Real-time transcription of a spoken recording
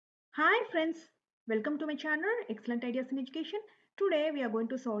Hi friends, welcome to my channel Excellent Ideas in Education. Today we are going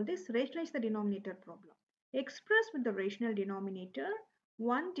to solve this rationalize the denominator problem. Express with the rational denominator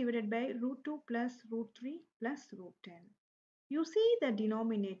 1 divided by root 2 plus root 3 plus root 10. You see the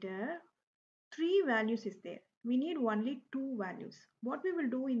denominator 3 values is there. We need only 2 values. What we will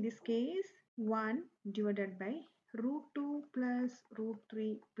do in this case 1 divided by root 2 plus root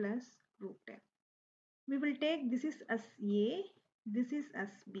 3 plus root 10. We will take this is as A, this is as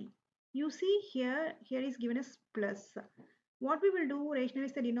B. You see here is given as plus. What we will do,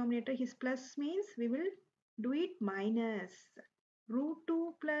 rationalize the denominator, his plus means we will do it minus root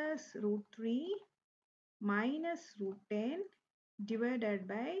 2 plus root 3 minus root 10 divided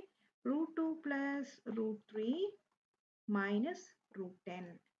by root 2 plus root 3 minus root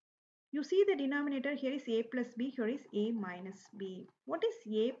 10. You see the denominator here is a plus b, here is a minus b. What is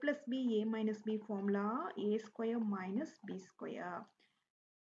a plus b, a minus b formula? A square minus b square.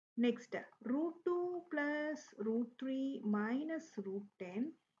 Next, root 2 plus root 3 minus root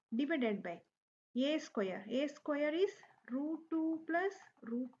 10 divided by a square. A square is root 2 plus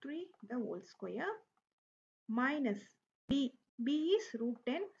root 3 the whole square minus b. B is root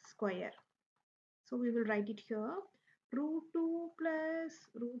 10 square. So we will write it here. Root 2 plus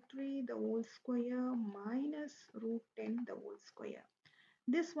root 3 the whole square minus root 10 the whole square.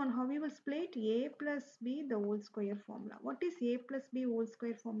 This one, how we will split? A plus b the whole square formula. What is a plus b whole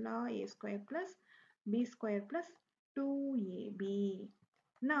square formula? A square plus b square plus 2ab.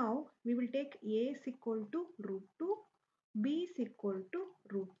 Now we will take a is equal to root 2, b is equal to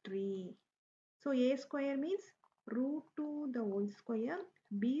root 3. So a square means root 2 the whole square,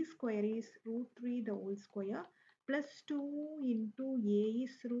 b square is root 3 the whole square plus 2 into a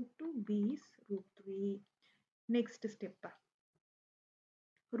is root 2, b is root 3. Next step.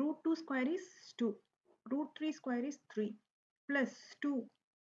 Root 2 square is 2, root 3 square is 3 plus 2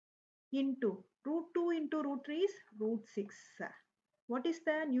 into root 2 into root 3 is root 6. What is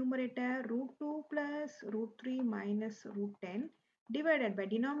the numerator? Root 2 plus root 3 minus root 10 divided by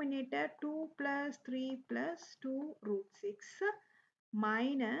denominator 2 plus 3 plus 2 root 6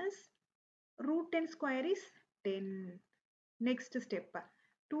 minus root 10 square is 10. Next step,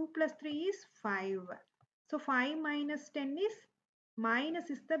 2 plus 3 is 5. So 5 minus 10 is, minus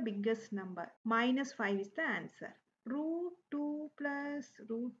is the biggest number. Minus 5 is the answer. Root 2 plus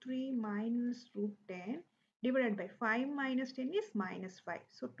root 3 minus root 10 divided by 5 minus 10 is minus 5.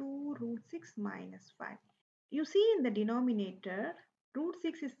 So 2 root 6 minus 5. You see in the denominator, root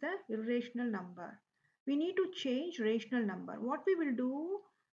 6 is the irrational number. We need to change rational number. What we will do?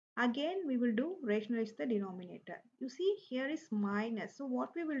 Again we will do rationalize the denominator. You see here is minus. So what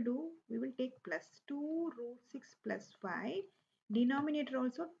we will do? We will take plus 2 root 6 plus 5. Denominator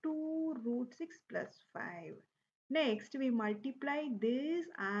also 2 root 6 plus 5. Next we multiply this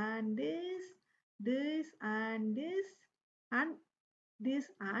and this, this and this and this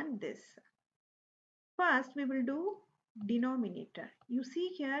and this. First we will do denominator. You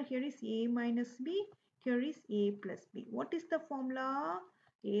see here is a minus b, here is a plus b. What is the formula?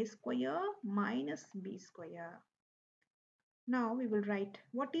 A square minus b square. Now we will write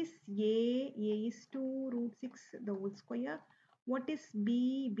what is a. A is 2 root 6 the whole square. What is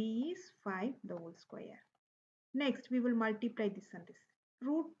b? B is 5 the whole square. Next we will multiply this and this.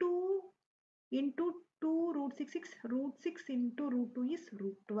 Root 2 into 2 root 6 root 6 into root 2 is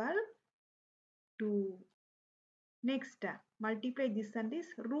root 12 2. Next, multiply this and this.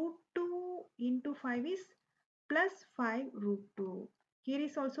 Root 2 into 5 is plus 5 root 2. Here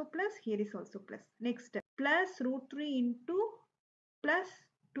is also plus, here is also plus. Next, plus root 3 into plus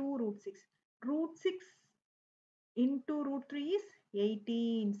 2 root 6. Root 6 into root 3 is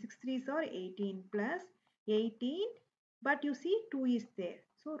 18. 6 3s are 18 plus 18. But you see 2 is there.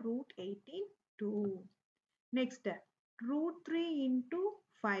 So root 18 2. Next, root 3 into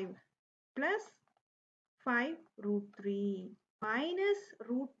 5 plus 5 root 3 minus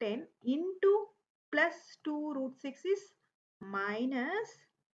root 10 into plus 2 root 6 is minus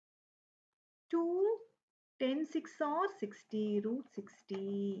 2 10 6 or 60 root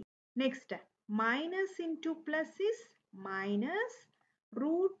 60. Next, minus into plus is minus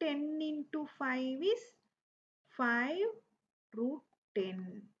root 10 into 5 is 5 root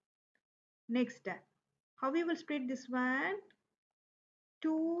 10. Next, how we will split this one?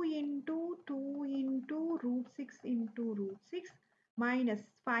 2 into 2 into root 6 into root 6 minus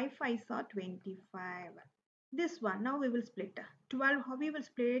 5 5s are 25. This one now we will split. 12, how we will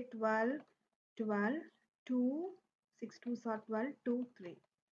split? 12 2 6 2s are 12 2 3.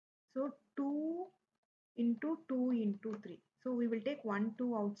 So 2 into 2 into 3. So we will take 1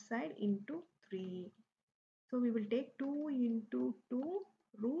 2 outside into 3. So we will take 2 into 2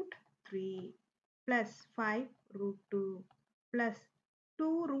 root 3 plus 5 root 2 plus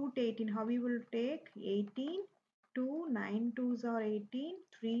 2 root 18. How we will take 18? 2, 9 2s are 18,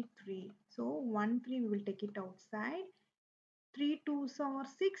 3, 3. So 1, 3 we will take it outside. 3 2s are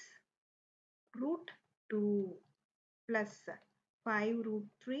 6, root 2 plus 5 root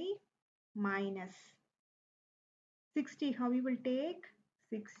 3 minus 60. How we will take?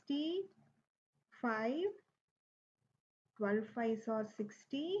 60, 5, 12 5s are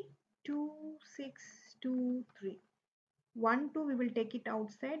 60, 2, 6, 2, 3. 1, 2 we will take it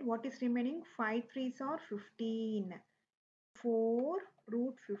outside. What is remaining? 5 3s are 15. 4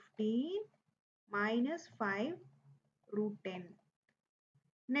 root 15 minus 5 root 10.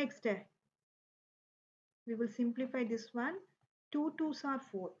 Next, we will simplify this one. 2 2s are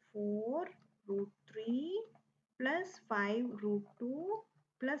 4. 4 root 3 plus 5 root 2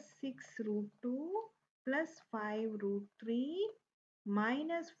 plus 6 root 2 plus 5 root 3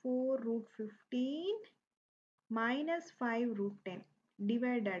 minus 4 root 15 minus 5 root 10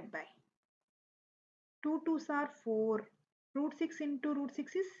 divided by 2 2s are 4. Root 6 into root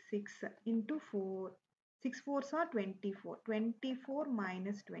 6 is 6 into 4. 6 4s are 24. 24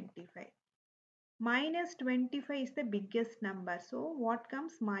 minus 25. Minus 25 is the biggest number. So what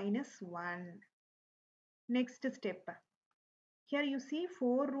comes? Minus 1. Next step. Here you see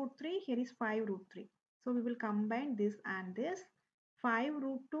 4 root 3. Here is 5 root 3. So we will combine this and this. 5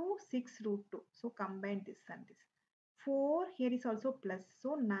 root 2, 6 root 2. So combine this and this. 4 here is also plus.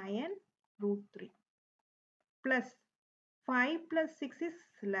 So 9 root 3. Plus 5 plus 6 is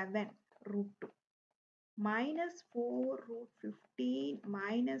 11 root 2. Minus 4 root 15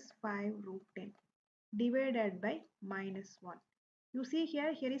 minus 5 root 10 divided by minus 1. You see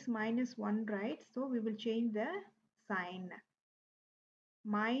here is minus 1, right? So we will change the sign.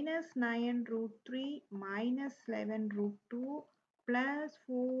 Minus 9 root 3 minus 11 root 2 plus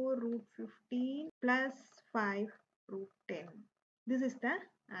 4 root 15 plus 5 root 10. This is the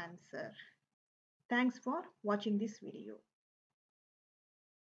answer. Thanks for watching this video.